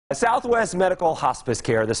Southwest Medical Hospice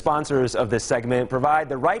Care, the sponsors of this segment, provide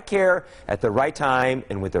the right care at the right time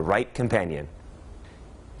and with the right companion.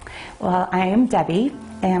 Well, I am Debbie,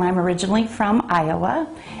 and I'm originally from Iowa,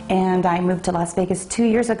 and I moved to Las Vegas 2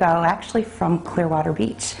 years ago, actually from Clearwater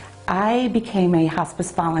Beach. I became a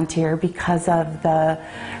hospice volunteer because of the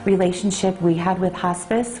relationship we had with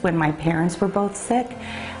hospice when my parents were both sick.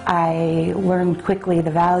 I learned quickly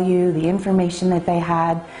the value, the information that they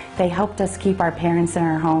had. They helped us keep our parents in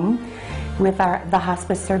our home with the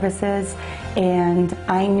hospice services, and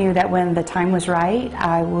I knew that when the time was right,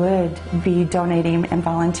 I would be donating and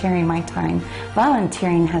volunteering my time.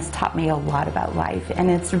 Volunteering has taught me a lot about life, and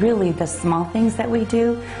it's really the small things that we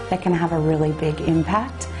do that can have a really big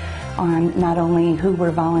impact on not only who we're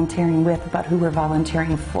volunteering with, but who we're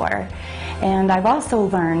volunteering for. And I've also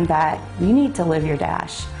learned that you need to live your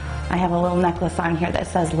dash. I have a little necklace on here that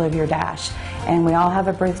says live your dash. And we all have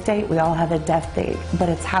a birth date, we all have a death date, but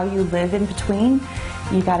it's how you live in between.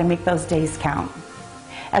 You got to make those days count.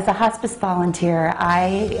 As a hospice volunteer,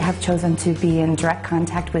 I have chosen to be in direct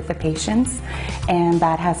contact with the patients, and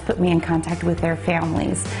that has put me in contact with their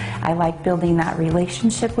families. I like building that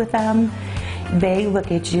relationship with them. They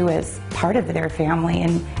look at you as part of their family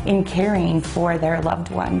and in caring for their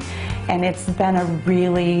loved one. And it's been a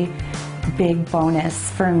really big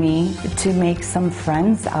bonus for me to make some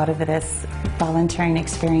friends out of this volunteering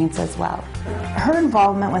experience as well. Her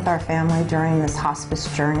involvement with our family during this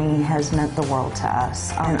hospice journey has meant the world to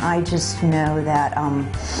us. And I just know that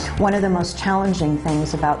one of the most challenging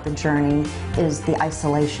things about the journey is the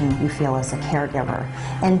isolation you feel as a caregiver.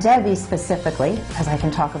 And Debbie specifically, because I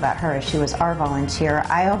can talk about her as she was our volunteer,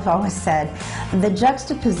 I have always said the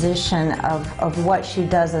juxtaposition of what she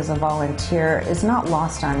does as a volunteer is not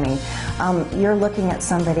lost on me. You're looking at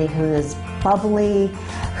somebody who is bubbly,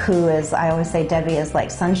 who is, I always say Debbie is like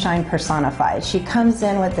sunshine personified. She comes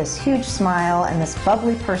in with this huge smile and this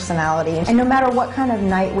bubbly personality, and no matter what kind of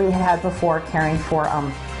night we had before caring for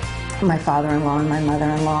my father-in-law and my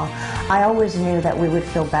mother-in-law, I always knew that we would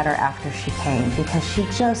feel better after she came, because she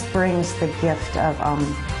just brings the gift of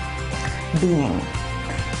being.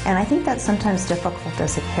 And I think that's sometimes difficult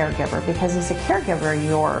as a caregiver, because as a caregiver,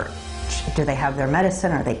 do they have their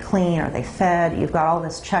medicine? Are they clean? Are they fed? You've got all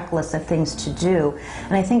this checklist of things to do.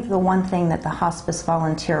 And I think the one thing that the hospice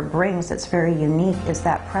volunteer brings that's very unique is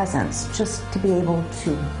that presence, just to be able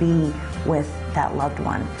to be with that loved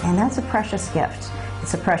one. And that's a precious gift.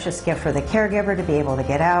 It's a precious gift for the caregiver to be able to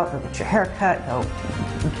get out, go get your hair cut, go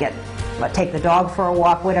take the dog for a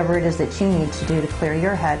walk, whatever it is that you need to do to clear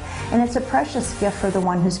your head. And it's a precious gift for the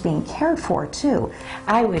one who's being cared for, too.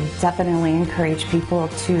 I would definitely encourage people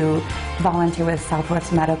to volunteer with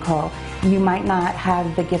Southwest Medical. You might not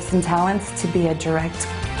have the gifts and talents to be a direct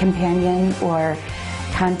companion or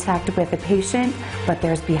contact with a patient, but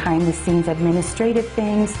there's behind-the-scenes administrative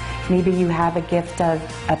things. Maybe you have a gift of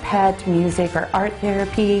a pet, music, or art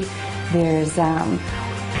therapy. There's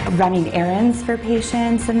running errands for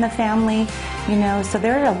patients and the family, so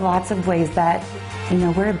there are lots of ways that,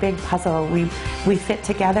 we're a big puzzle. We fit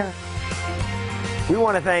together. We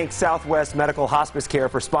want to thank Southwest Medical Hospice Care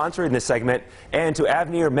for sponsoring this segment, and to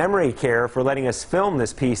Avenir Memory Care for letting us film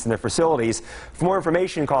this piece in their facilities. For more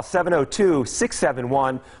information, call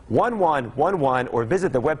 702-671-1111 or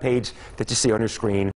visit the webpage that you see on your screen.